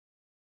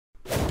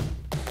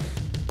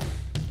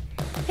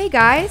Hey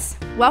guys,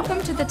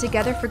 welcome to the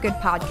Together for Good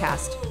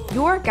podcast,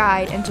 your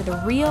guide into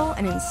the real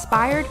and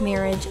inspired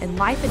marriage and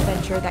life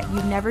adventure that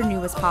you never knew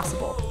was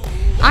possible.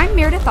 I'm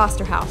Meredith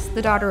Osterhaus,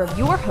 the daughter of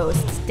your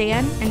hosts,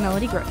 Dan and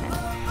Melody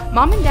Grotman.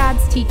 Mom and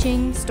Dad's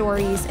teaching,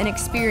 stories, and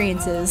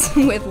experiences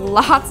with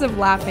lots of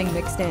laughing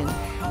mixed in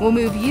will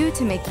move you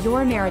to make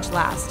your marriage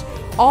last,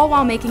 all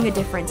while making a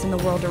difference in the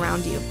world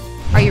around you.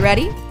 Are you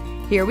ready?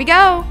 Here we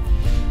go!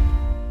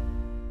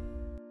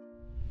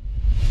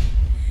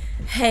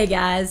 Hey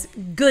guys,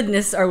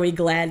 goodness are we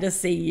glad to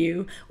see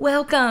you.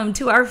 Welcome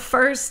to our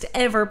first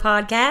ever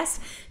podcast,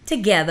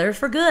 Together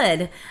for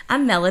Good.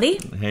 I'm Melody.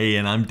 Hey,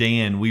 and I'm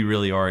Dan. We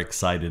really are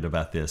excited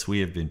about this. We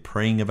have been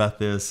praying about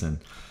this and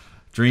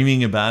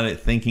dreaming about it,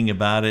 thinking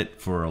about it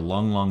for a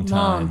long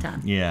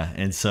time. Yeah,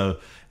 and so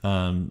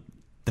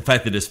the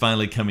fact that it's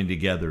finally coming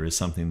together is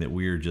something that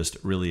we're just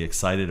really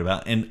excited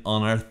about. And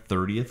on our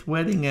 30th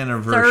wedding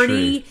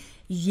anniversary. 30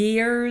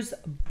 years,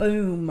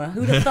 boom.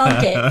 Who'd have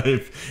thunk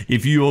it?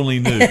 if you only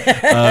knew.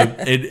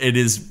 It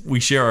is.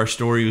 We share our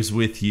stories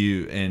with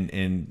you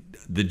and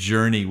the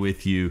journey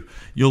with you.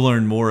 You'll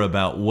learn more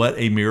about what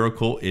a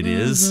miracle it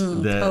is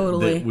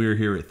that we're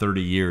here at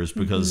 30 years,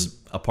 because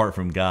apart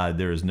from God,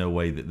 there is no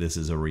way that this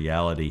is a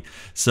reality.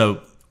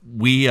 So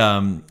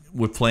we're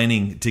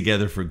planning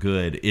Together for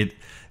Good.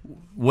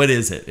 What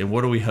is it, and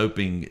what are we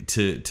hoping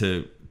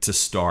to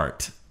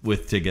start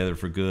with Together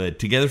for Good?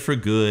 Together for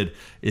Good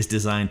is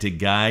designed to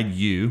guide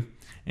you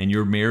and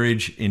your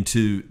marriage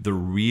into the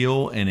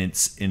real and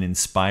it's an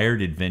inspired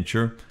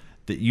adventure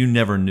that you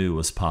never knew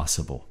was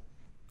possible.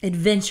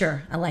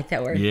 Adventure. I like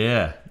that word.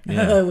 Yeah.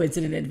 Oh, it's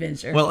an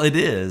adventure. Well, it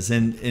is.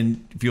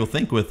 And if you'll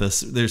think with us,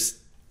 there's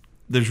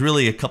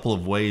really a couple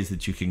of ways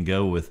that you can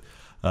go with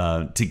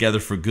Together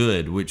for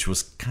Good, which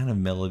was kind of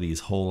Melody's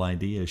whole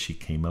idea. She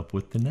came up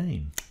with the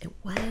name. It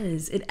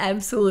was. It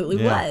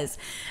absolutely was.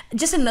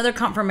 Just another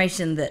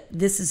confirmation that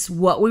this is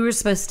what we were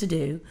supposed to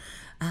do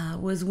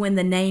was when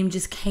the name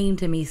just came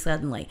to me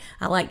suddenly.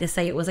 I like to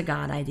say it was a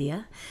God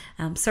idea.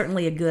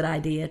 Certainly a good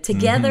idea.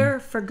 Together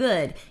for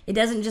Good. It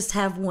doesn't just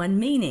have one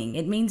meaning.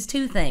 It means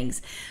two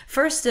things.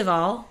 First of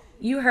all,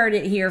 you heard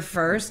it here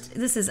first.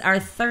 This is our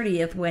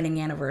 30th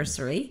wedding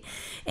anniversary.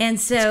 And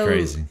so,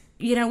 it's crazy.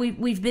 You know,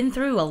 we've been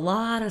through a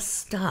lot of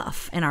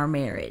stuff in our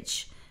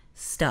marriage.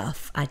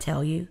 I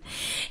tell you.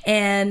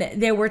 And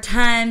there were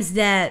times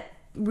that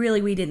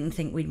really we didn't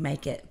think we'd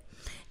make it.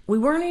 We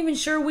weren't even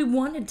sure we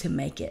wanted to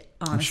make it,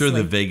 honestly. I'm sure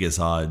the Vegas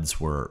odds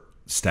were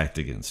stacked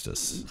against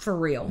us. For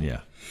real. Yeah.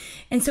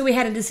 And so we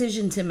had a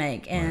decision to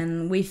make,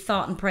 and we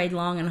thought and prayed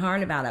long and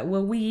hard about it.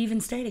 Will we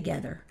even stay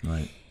together?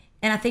 Right.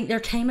 And I think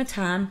there came a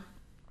time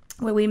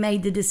where we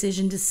made the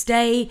decision to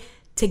stay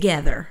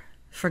together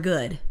for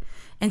good.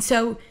 And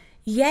so,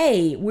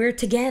 yay, we're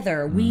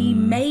together. We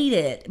made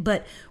it,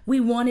 but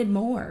we wanted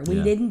more.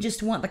 We didn't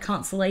just want the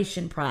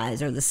consolation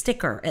prize or the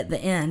sticker at the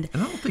end.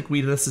 And I don't think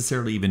we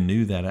necessarily even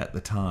knew that at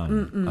the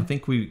time. I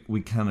think we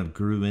kind of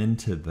grew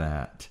into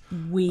that.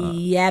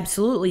 We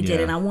absolutely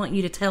did, and I want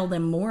you to tell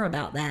them more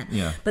about that.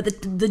 Yeah. But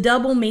the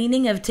double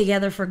meaning of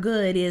Together for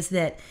Good is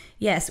that,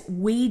 yes,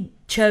 we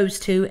chose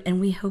to, and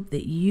we hope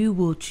that you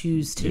will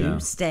choose to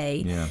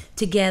stay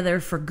together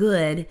for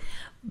good.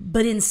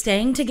 But in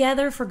staying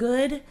together for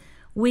good,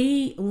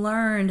 we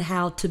learned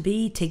how to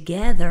be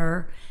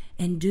together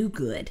and do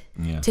good.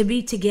 To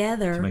be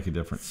together to make a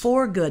difference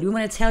for good. We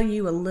want to tell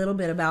you a little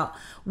bit about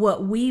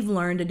what we've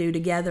learned to do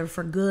together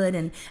for good,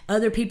 and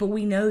other people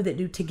we know that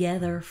do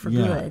together for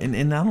good.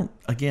 And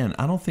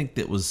I don't think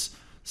that was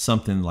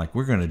something like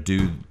we're going to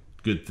do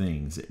good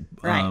things.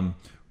 Right.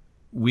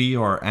 We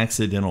are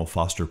accidental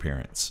foster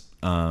parents.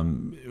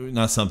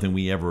 Not something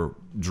we ever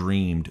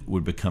dreamed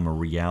would become a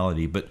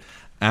reality. But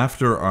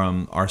after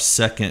our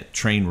second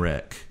train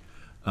wreck,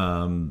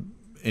 and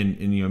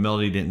you know,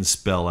 Melody didn't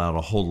spell out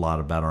a whole lot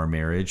about our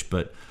marriage,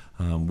 but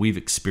we've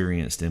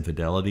experienced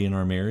infidelity in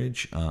our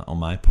marriage. On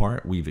my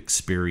part, we've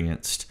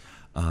experienced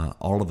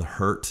all of the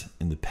hurt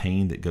and the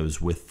pain that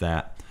goes with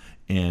that,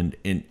 and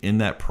in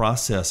that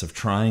process of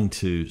trying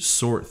to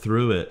sort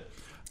through it,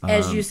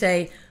 as you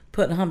say,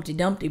 putting Humpty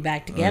Dumpty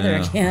back together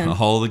again.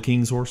 All the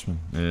King's Horsemen,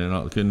 and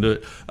I couldn't do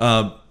it.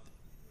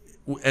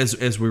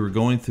 As we were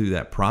going through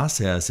that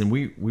process, and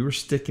we were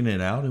sticking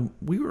it out, and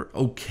we were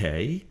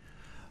okay.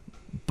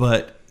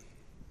 But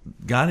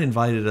God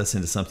invited us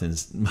into something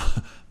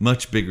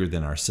much bigger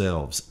than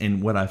ourselves.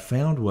 And what I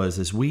found was,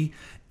 as we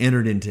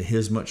entered into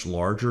His much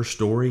larger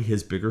story,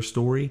 His bigger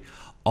story,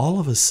 all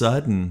of a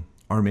sudden,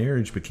 our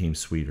marriage became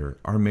sweeter.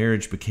 Our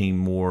marriage became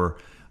more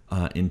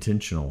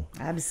intentional.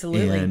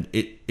 Absolutely. And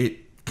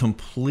it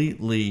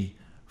completely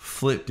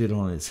flipped it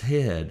on its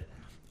head.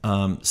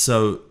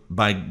 So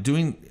by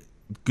doing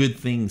good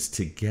things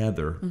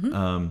together,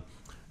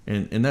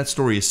 and that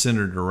story is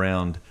centered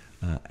around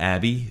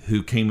Abby,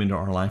 who came into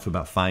our life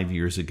about 5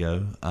 years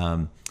ago.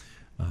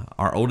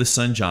 Our oldest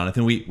son,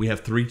 Jonathan, we have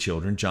 3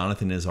 children.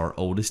 Jonathan is our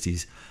oldest.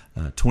 He's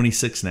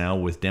 26 now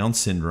with Down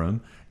syndrome.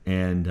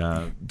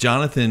 And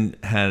Jonathan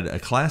had a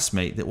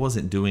classmate that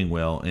wasn't doing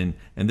well, and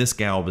this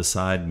gal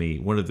beside me,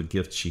 one of the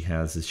gifts she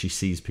has is she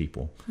sees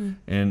people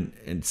and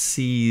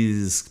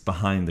sees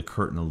behind the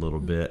curtain a little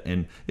bit.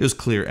 And it was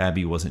clear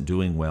Abby wasn't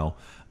doing well.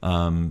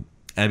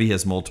 Abby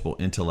has multiple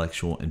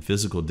intellectual and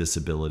physical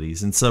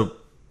disabilities, and so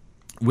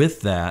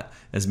with that,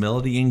 as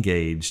Melody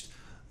engaged,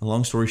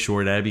 long story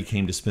short, Abby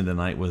came to spend the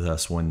night with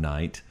us one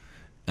night,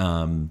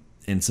 and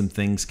some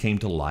things came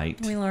to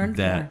light. We learned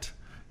that.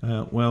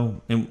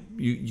 And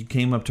you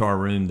came up to our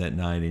room that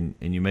night and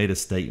you made a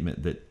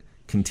statement that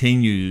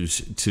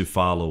continues to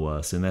follow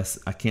us, and that's,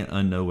 I can't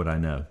unknow what I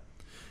know.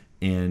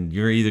 And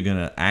you're either going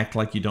to act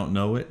like you don't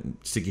know it,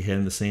 stick your head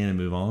in the sand and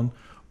move on,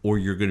 or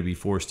you're going to be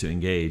forced to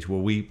engage. Well,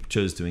 we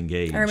chose to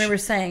engage. I remember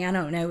saying, I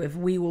don't know if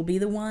we will be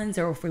the ones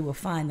or if we will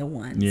find the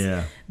ones.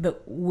 Yeah.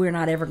 But we're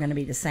not ever going to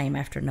be the same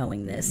after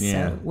knowing this.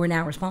 Yeah. So we're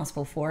now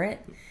responsible for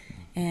it.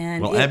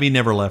 And Abby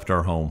never left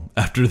our home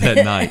after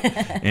that night,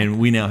 and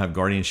we now have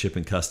guardianship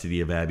and custody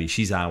of Abby.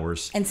 She's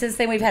ours. And since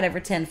then, we've had over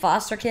 10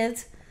 foster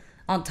kids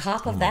on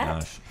top of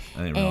that. Gosh, I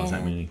didn't realize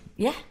that many.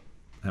 Yeah.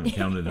 I haven't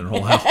counted in a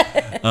whole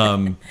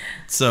house.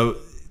 So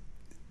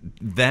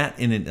that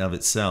in and of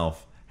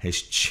itself has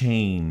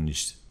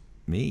changed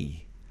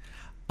me.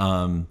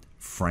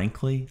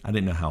 Frankly, I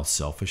didn't know how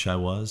selfish I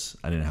was.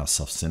 I didn't know how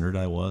self-centered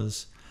I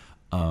was.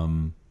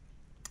 Don't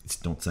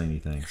say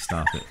anything.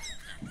 Stop it.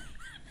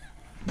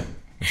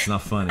 It's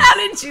not funny. How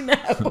did you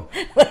know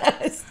what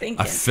I was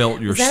thinking? I felt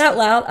your. Was that out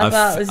loud?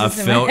 I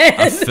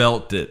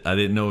felt it. I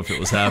didn't know if it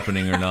was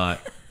happening or not,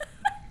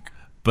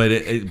 but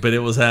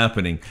it was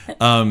happening.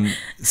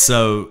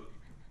 So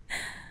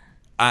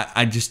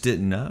I just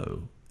didn't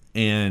know,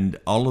 and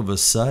all of a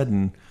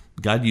sudden,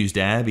 God used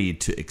Abby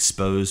to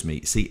expose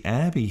me. See,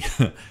 Abby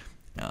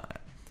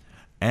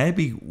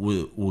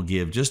will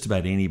give just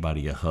about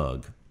anybody a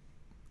hug,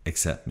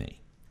 except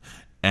me.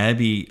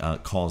 Abby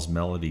calls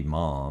Melody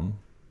Mom.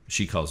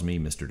 She calls me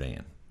Mr.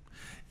 Dan.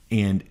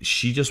 And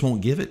she just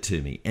won't give it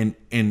to me.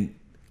 And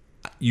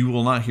you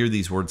will not hear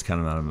these words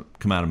come out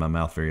of my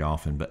mouth very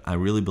often, but I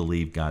really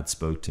believe God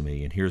spoke to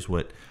me. And here's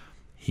what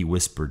he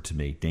whispered to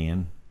me.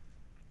 Dan,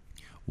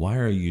 why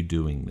are you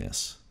doing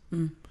this?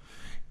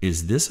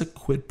 Is this a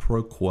quid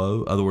pro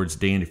quo? In other words,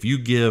 Dan, if you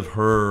give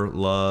her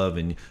love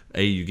and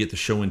you get the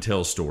show and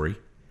tell story,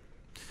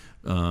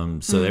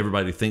 so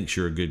everybody thinks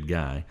you're a good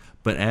guy.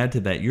 But add to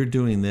that, you're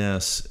doing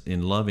this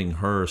in loving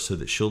her so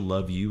that she'll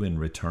love you in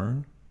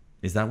return.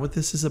 Is that what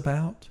this is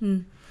about?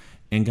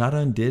 And God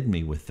undid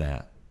me with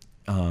that.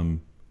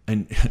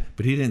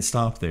 But he didn't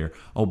stop there.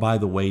 Oh, by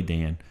the way,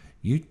 Dan,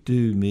 you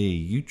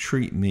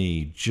treat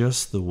me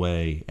just the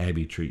way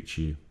Abby treats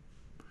you.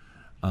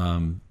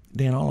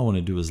 Dan, all I want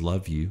to do is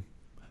love you.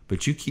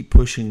 But you keep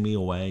pushing me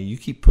away. You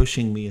keep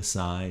pushing me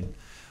aside.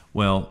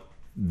 Well,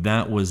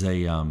 that was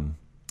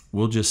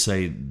we'll just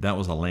say that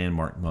was a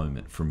landmark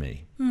moment for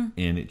me.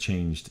 And it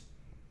changed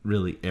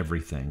really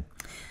everything.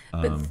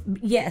 But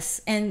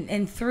yes,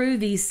 and through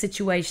these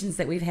situations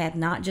that we've had,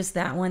 not just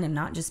that one and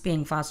not just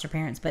being foster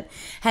parents, but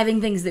having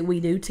things that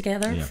we do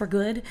together for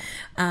good,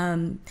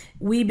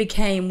 we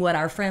became what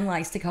our friend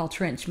likes to call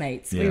trench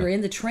mates. We were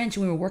in the trench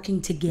and we were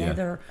working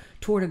together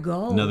toward a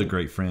goal. Another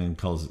great friend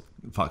calls it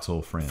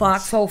Foxhole Friends.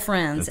 Foxhole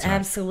Friends, That's right.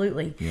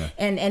 Absolutely. Yeah.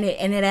 And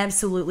it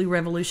absolutely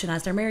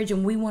revolutionized our marriage,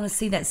 and we want to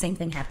see that same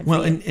thing happen.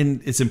 Well, and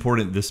it's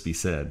important this be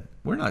said.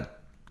 We're not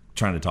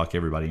trying to talk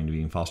everybody into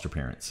being foster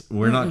parents.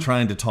 We're not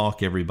trying to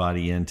talk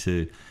everybody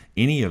into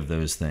any of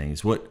those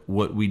things. What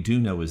we do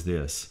know is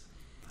this.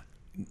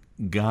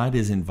 God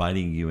is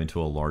inviting you into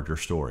a larger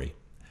story.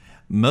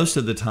 Most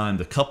of the time,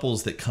 the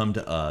couples that come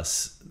to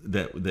us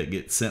that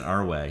get sent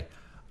our way,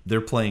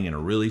 they're playing in a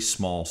really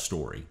small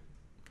story.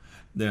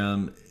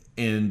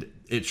 And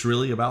it's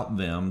really about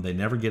them. They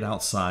never get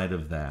outside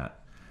of that.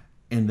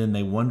 And then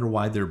they wonder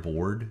why they're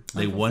bored.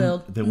 They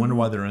wonder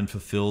why they're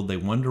unfulfilled. They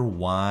wonder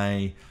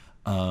why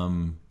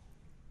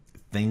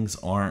things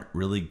aren't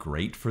really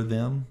great for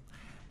them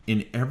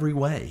in every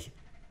way.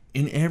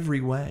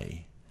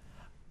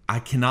 I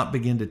cannot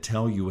begin to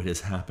tell you what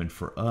has happened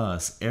for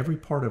us. Every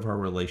part of our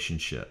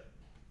relationship,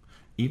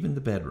 even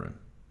the bedroom,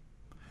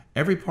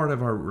 every part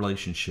of our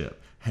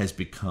relationship has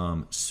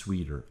become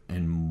sweeter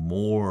and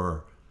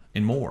more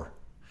and more.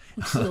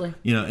 Absolutely.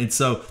 And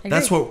so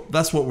that's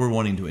what we're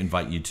wanting to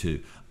invite you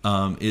to,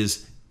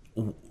 is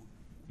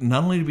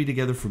not only to be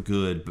together for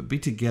good, but be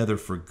together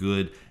for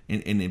good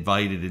and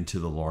invited into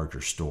the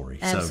larger story.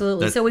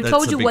 Absolutely. So we've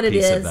told you what it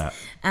is.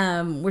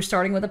 We're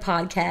starting with a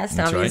podcast,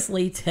 That's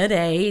obviously,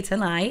 right.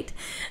 tonight.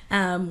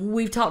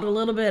 We've talked a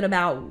little bit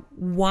about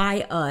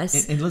why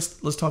us. And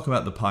let's talk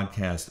about the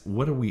podcast.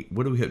 What do we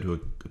hope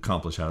to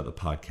accomplish out of the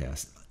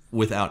podcast?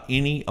 Without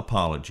any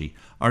apology,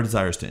 our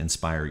desire is to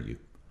inspire you.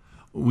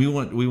 We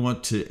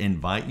want to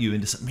invite you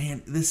into something.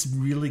 Man, this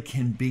really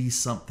can be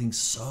something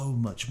so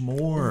much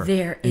more.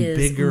 There and is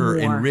bigger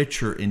more. And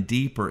richer and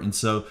deeper. And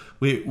so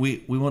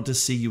we want to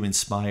see you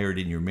inspired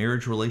in your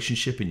marriage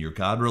relationship, in your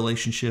God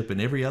relationship, and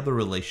every other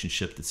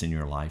relationship that's in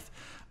your life.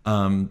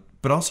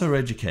 But also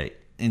educate.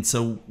 And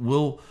so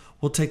we'll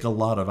we'll take a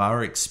lot of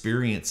our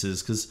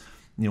experiences, because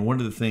one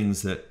of the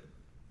things that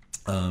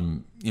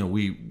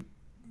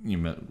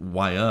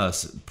why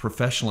us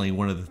professionally,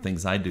 one of the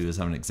things I do is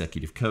I'm an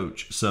executive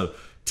coach. So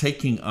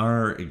taking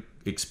our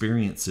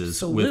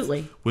experiences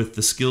with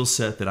the skill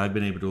set that I've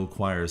been able to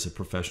acquire as a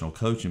professional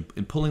coach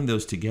and pulling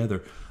those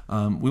together,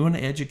 we want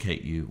to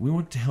educate you. We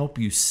want to help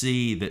you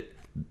see that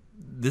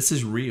this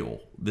is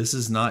real. This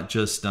is not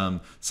just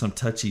some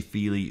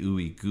touchy-feely,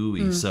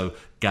 ooey-gooey. So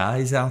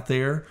guys out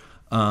there,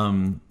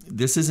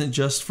 this isn't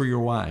just for your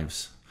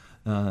wives.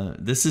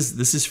 This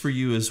is for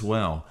you as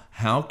well.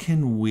 How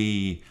can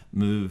we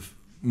move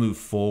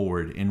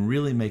forward in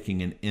really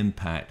making an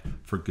impact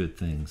for good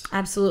things?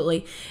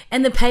 Absolutely.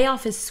 And the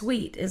payoff is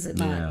sweet, is it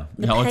not? Yeah.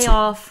 The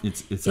payoff,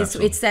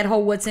 it's that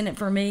whole what's in it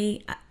for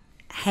me.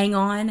 Hang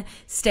on,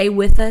 stay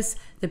with us.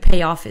 The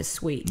payoff is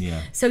sweet.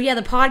 Yeah. So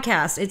the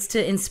podcast, it's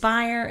to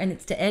inspire and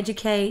it's to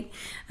educate.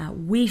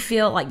 We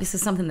feel like this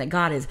is something that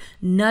God is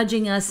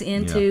nudging us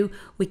into. Yeah.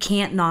 We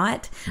can't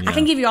not. Yeah. I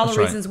can give you all the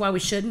reasons why we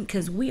shouldn't,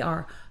 because we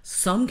are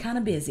some kind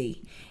of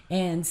busy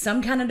and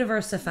some kind of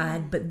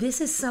diversified, but this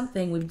is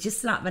something we've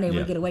just not been able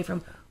to get away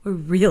from. We're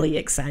really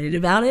excited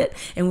about it,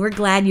 and we're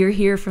glad you're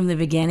here from the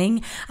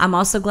beginning. I'm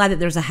also glad that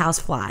there's a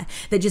housefly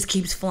that just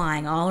keeps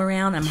flying all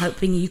around. I'm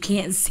hoping you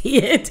can't see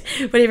it,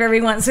 but if every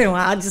once in a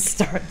while I just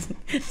start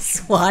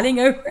swatting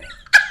over.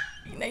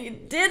 You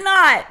did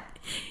not.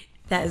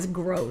 That is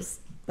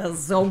gross. That's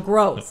so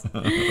gross.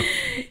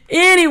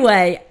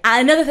 Anyway,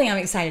 another thing I'm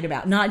excited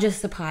about, not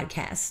just the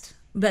podcast,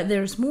 but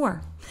there's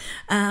more.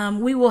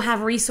 We will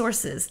have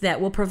resources that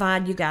will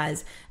provide you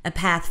guys a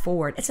path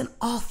forward. It's an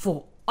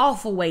awful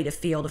way to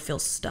feel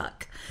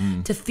stuck,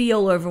 to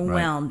feel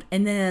overwhelmed. Right.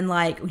 And then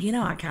I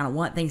kind of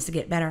want things to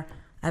get better.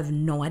 I have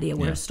no idea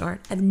where to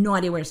start.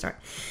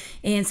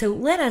 And so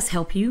let us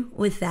help you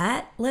with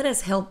that. Let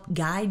us help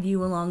guide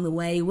you along the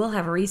way. We'll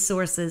have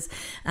resources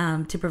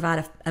to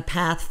provide a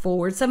path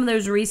forward. Some of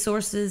those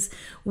resources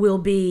will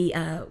be,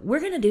 we're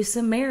going to do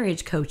some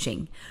marriage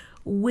coaching.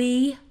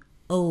 We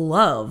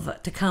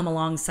love to come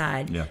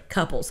alongside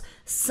couples.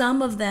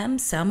 Some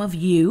of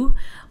you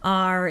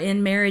are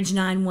in Marriage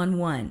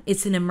 911.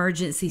 It's an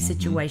emergency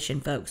situation,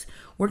 folks.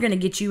 We're going to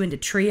get you into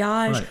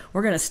triage. Right.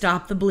 We're going to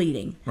stop the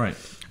bleeding. Right.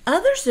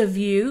 Others of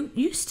you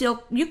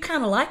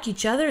kind of like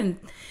each other, and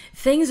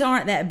things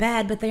aren't that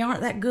bad, but they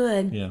aren't that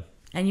good. Yeah.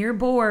 And you're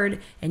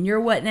bored, and you're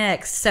what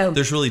next? So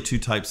there's really two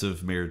types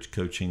of marriage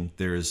coaching.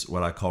 There's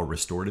what I call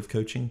restorative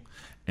coaching,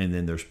 and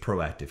then there's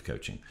proactive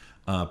coaching.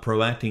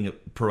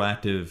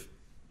 Proactive,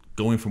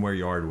 going from where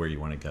you are to where you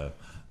want to go.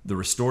 The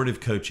restorative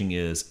coaching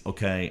is,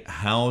 okay,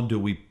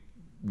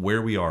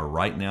 where we are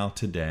right now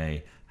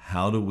today,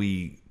 how do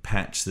we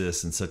patch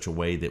this in such a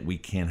way that we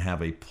can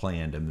have a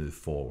plan to move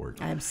forward?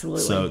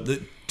 Absolutely. So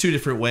the two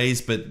different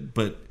ways, but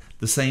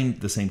the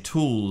same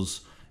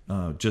tools,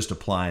 just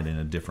applied in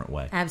a different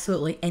way.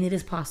 Absolutely. And it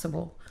is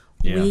possible.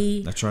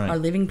 Yeah, that's right. are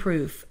living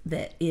proof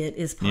that it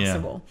is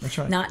possible. Yeah, that's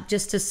right. Not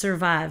just to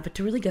survive, but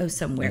to really go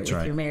somewhere with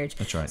your marriage.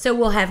 That's right. So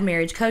we'll have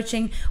marriage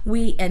coaching,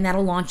 and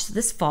that'll launch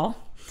this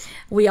fall.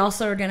 We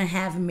also are going to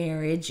have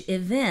marriage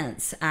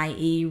events,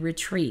 i.e.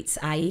 retreats,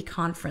 i.e.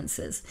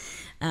 conferences.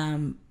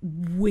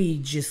 We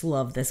just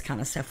love this kind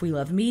of stuff. We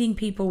love meeting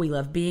people, we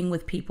love being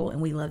with people, and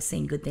we love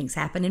seeing good things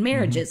happen in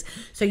marriages.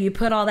 Mm-hmm. So you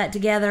put all that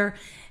together,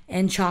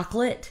 and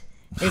chocolate,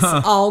 it's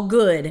all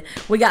good.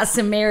 We got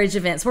some marriage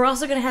events. We're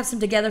also going to have some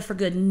Together for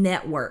Good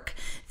network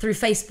through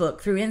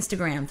Facebook, through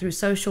Instagram, through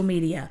social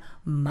media.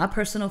 My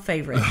personal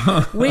favorite.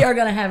 We are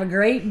going to have a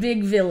great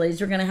big village.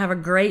 We're going to have a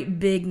great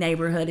big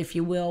neighborhood, if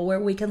you will,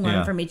 where we can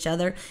learn from each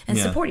other and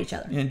support each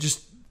other. And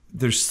just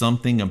there's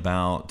something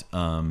about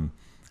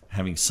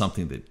having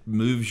something that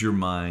moves your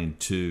mind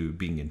to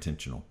being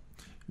intentional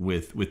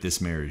with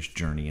this marriage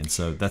journey. And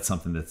so that's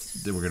something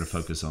that we're going to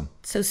focus on.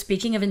 So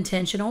speaking of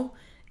intentional,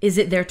 is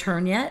it their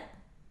turn yet?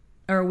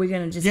 Or are we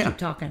going to just keep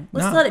talking?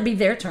 Let's let it be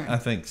their turn. I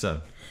think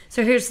so.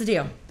 So here's the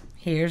deal.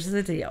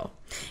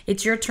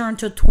 It's your turn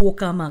to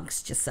talk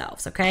amongst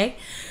yourselves, okay?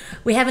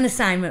 We have an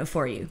assignment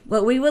for you.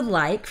 What we would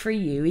like for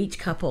you, each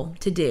couple,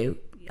 to do,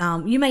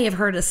 you may have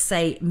heard us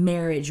say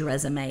marriage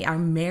resume, our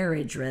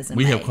marriage resume.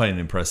 We have quite an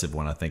impressive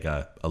one. I think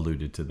I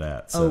alluded to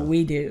that. So. Oh,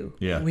 we do.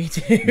 Yeah. We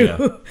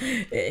do.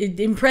 Yeah.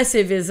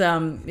 Impressive is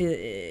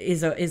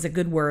a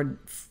good word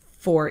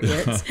for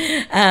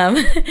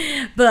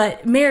it.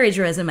 But marriage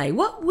resume,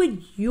 what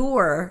would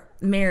your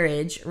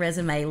marriage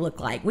resume look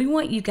like? We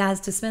want you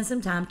guys to spend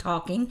some time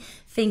talking,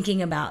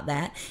 thinking about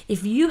that.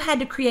 If you had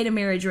to create a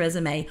marriage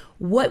resume,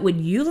 what would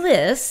you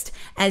list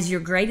as your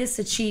greatest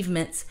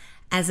achievements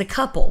as a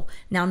couple?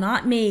 Now,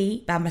 not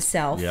me by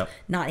myself,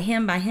 not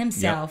him by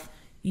himself,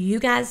 you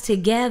guys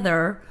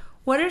together.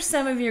 What are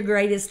some of your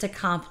greatest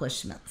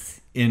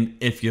accomplishments? And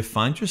if you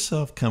find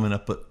yourself coming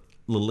up a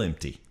little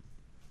empty,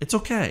 it's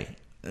okay.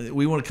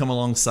 We want to come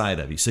alongside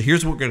of you. So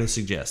here's what we're going to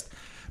suggest.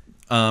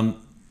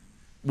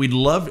 We'd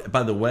love,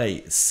 by the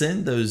way,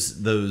 send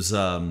those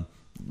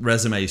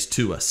resumes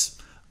to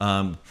us.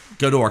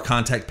 Go to our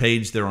contact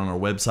page there on our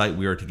website,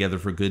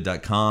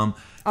 wearetogetherforgood.com.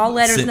 All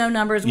letters, no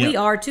numbers. We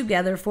are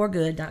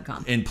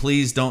togetherforgood.com. And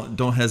please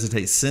don't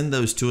hesitate. Send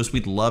those to us.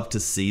 We'd love to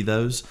see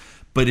those.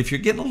 But if you're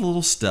getting a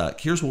little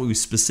stuck, here's what we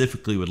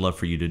specifically would love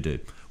for you to do.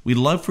 We'd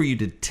love for you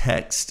to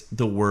text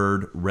the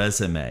word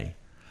resume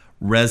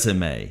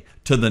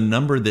to the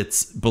number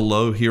that's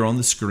below here on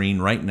the screen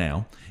right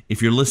now.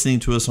 If you're listening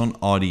to us on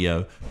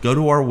audio, go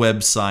to our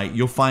website.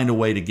 You'll find a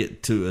way to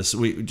get to us.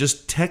 We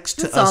just text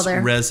to us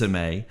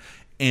resume,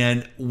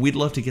 and we'd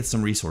love to get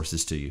some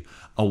resources to you.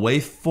 A way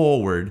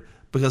forward,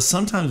 because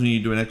sometimes when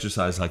you do an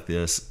exercise like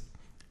this,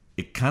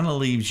 it kind of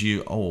leaves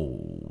you,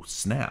 oh,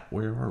 snap,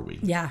 where are we?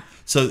 Yeah.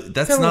 So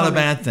that's not a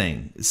bad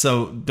thing.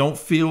 So don't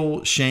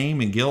feel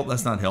shame and guilt.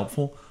 That's not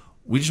helpful.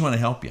 We just want to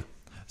help you.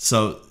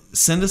 So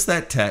send us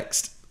that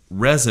text,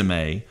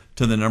 resume,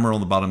 to the number on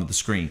the bottom of the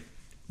screen.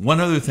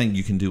 One other thing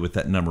you can do with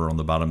that number on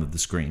the bottom of the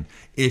screen,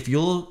 if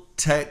you'll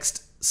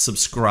text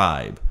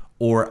subscribe,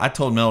 or I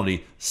told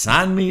Melody,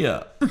 sign me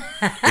up.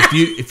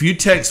 If you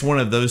text one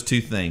of those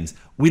two things,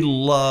 we'd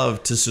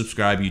love to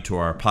subscribe you to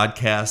our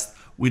podcast.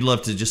 We'd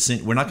love to just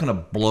send, we're not going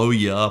to blow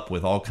you up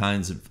with all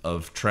kinds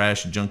of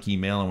trash, junk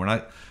email, and we're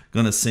not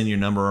going to send your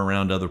number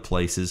around other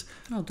places,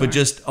 but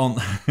just on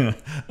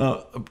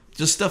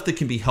just stuff that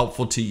can be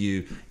helpful to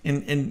you.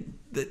 And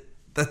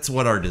that's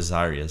what our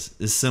desire is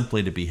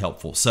simply to be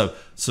helpful. So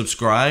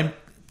subscribe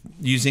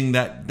using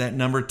that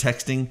number,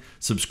 texting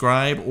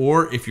subscribe,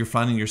 or if you're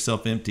finding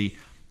yourself empty,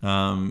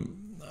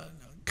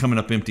 coming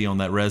up empty on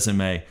that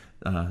resume,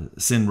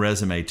 send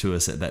resume to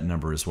us at that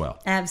number as well.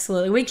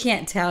 Absolutely. We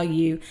can't tell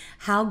you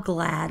how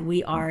glad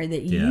we are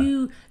that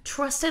you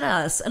trusted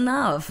us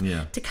enough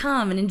to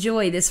come and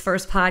enjoy this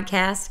first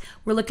podcast.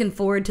 We're looking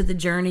forward to the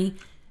journey.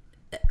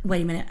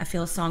 Wait a minute, I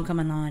feel a song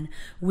coming on.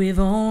 We've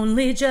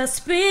only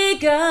just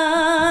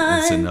begun.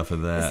 That's enough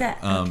of that. Is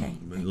that okay?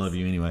 Love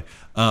you anyway.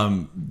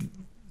 I'm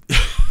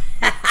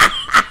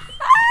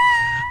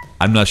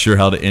not sure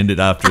how to end it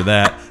after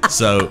that.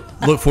 So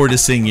look forward to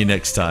seeing you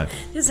next time.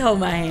 Just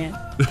hold my hand.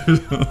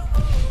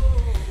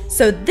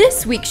 So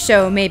this week's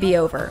show may be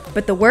over,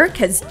 but the work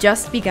has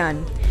just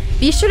begun.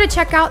 Be sure to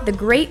check out the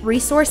great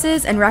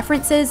resources and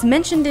references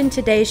mentioned in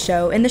today's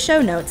show in the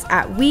show notes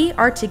at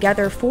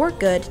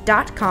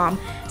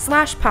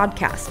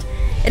wearetogetherforgood.com/podcast.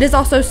 It is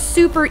also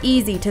super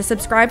easy to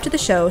subscribe to the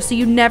show so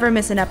you never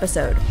miss an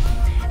episode.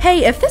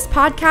 Hey, if this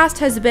podcast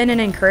has been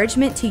an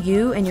encouragement to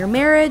you in your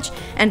marriage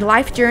and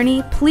life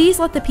journey, please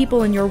let the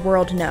people in your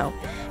world know.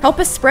 Help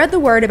us spread the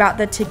word about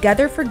the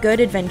Together for Good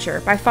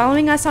adventure by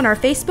following us on our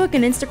Facebook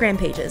and Instagram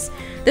pages.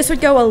 This would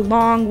go a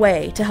long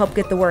way to help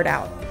get the word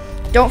out.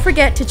 Don't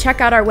forget to check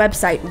out our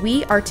website,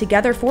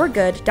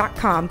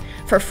 wearetogetherforgood.com,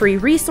 for free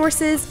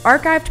resources,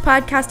 archived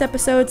podcast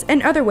episodes,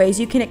 and other ways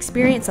you can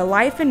experience a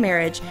life and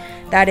marriage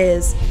that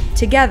is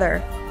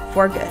together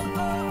for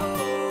good.